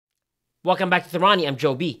Welcome back to Tharani, I'm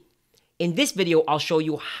Joe B. In this video, I'll show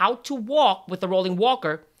you how to walk with a rolling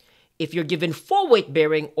walker if you're given full weight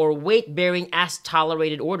bearing or weight bearing as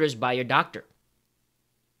tolerated orders by your doctor.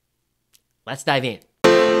 Let's dive in.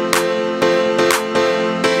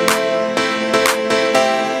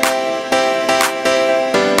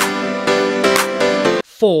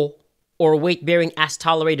 Full or weight bearing as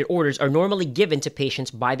tolerated orders are normally given to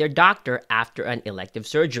patients by their doctor after an elective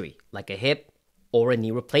surgery, like a hip or a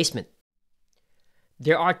knee replacement.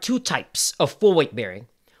 There are two types of full weight bearing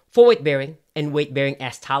and weight bearing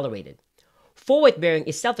as tolerated. Full weight bearing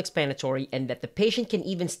is self-explanatory in that the patient can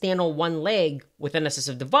even stand on one leg with an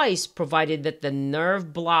assistive device provided that the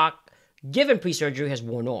nerve block given pre-surgery has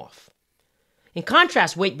worn off. In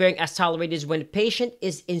contrast, weight bearing as tolerated is when a patient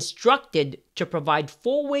is instructed to provide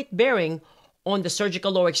full weight bearing on the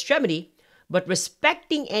surgical lower extremity, but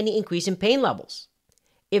respecting any increase in pain levels.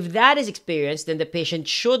 If that is experienced, then the patient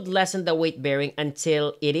should lessen the weight bearing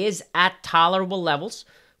until it is at tolerable levels,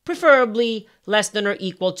 preferably less than or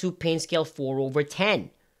equal to pain scale 4/10.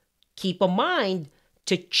 Keep in mind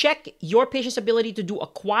to check your patient's ability to do a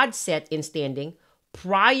quad set in standing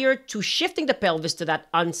prior to shifting the pelvis to that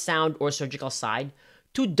unsound or surgical side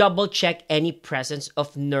to double check any presence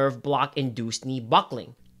of nerve block induced knee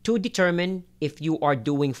buckling. To determine if you are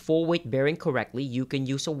doing full weight bearing correctly, you can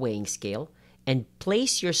use a weighing scale and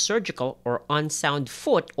place your surgical or unsound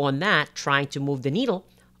foot on that, trying to move the needle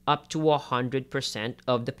up to 100%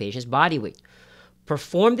 of the patient's body weight.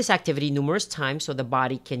 Perform this activity numerous times so the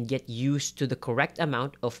body can get used to the correct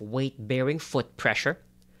amount of weight-bearing foot pressure.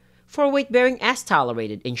 For weight bearing as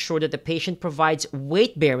tolerated, ensure that the patient provides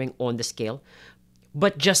weight bearing on the scale,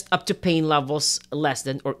 but just up to pain levels less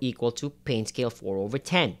than or equal to pain scale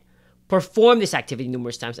 4/10. Perform this activity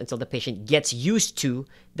numerous times until the patient gets used to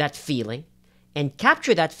that feeling and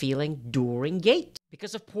capture that feeling during gait.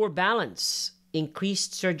 Because of poor balance,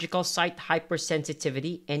 increased surgical site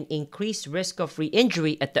hypersensitivity, and increased risk of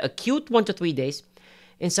re-injury at the acute 1 to 3 days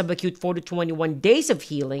and subacute 4 to 21 days of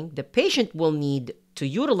healing, the patient will need to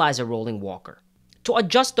utilize a rolling walker. To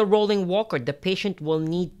adjust the rolling walker, the patient will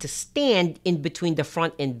need to stand in between the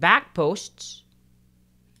front and back posts.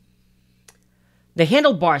 The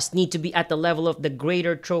handlebars need to be at the level of the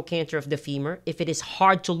greater trochanter of the femur. If it is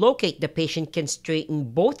hard to locate, the patient can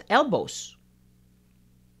straighten both elbows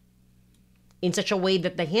in such a way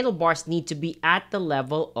that the handlebars need to be at the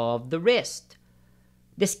level of the wrist.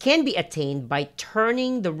 This can be attained by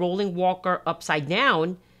turning the rolling walker upside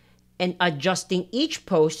down and adjusting each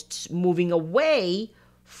post, moving away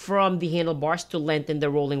from the handlebars to lengthen the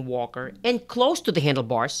rolling walker and close to the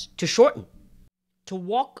handlebars to shorten. To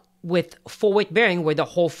walk with full weight bearing where the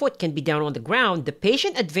whole foot can be down on the ground, the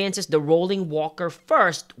patient advances the rolling walker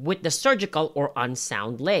first with the surgical or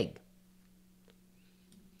unsound leg.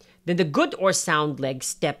 Then the good or sound leg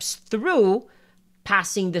steps through,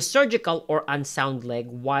 passing the surgical or unsound leg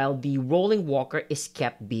while the rolling walker is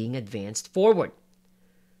kept being advanced forward.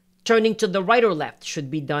 Turning to the right or left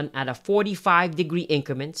should be done at a 45-degree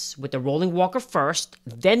increments with the rolling walker first,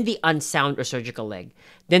 then the unsound or surgical leg,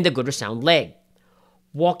 then the good or sound leg.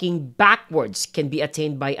 Walking backwards can be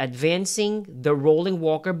attained by advancing the rolling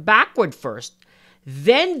walker backward first,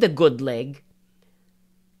 then the good leg,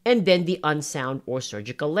 and then the unsound or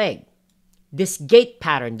surgical leg. This gait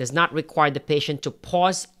pattern does not require the patient to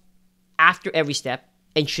pause after every step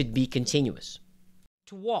and should be continuous.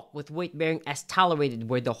 To walk with weight bearing as tolerated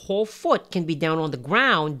where the whole foot can be down on the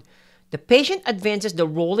ground, the patient advances the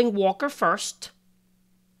rolling walker first,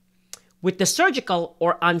 with the surgical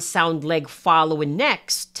or unsound leg following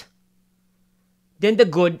next, then the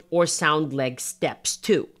good or sound leg steps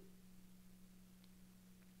too.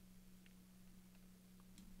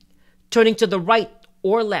 Turning to the right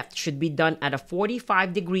or left should be done at a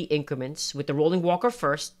 45-degree increments with the rolling walker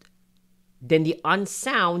first, then the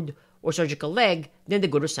unsound or surgical leg, then the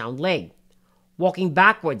good or sound leg. Walking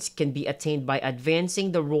backwards can be attained by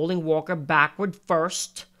advancing the rolling walker backward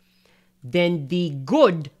first, then the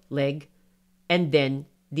good leg, and then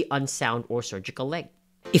the unsound or surgical leg.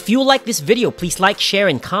 If you like this video, please like, share,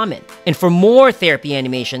 and comment. And for more therapy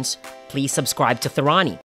animations, please subscribe to Tharani.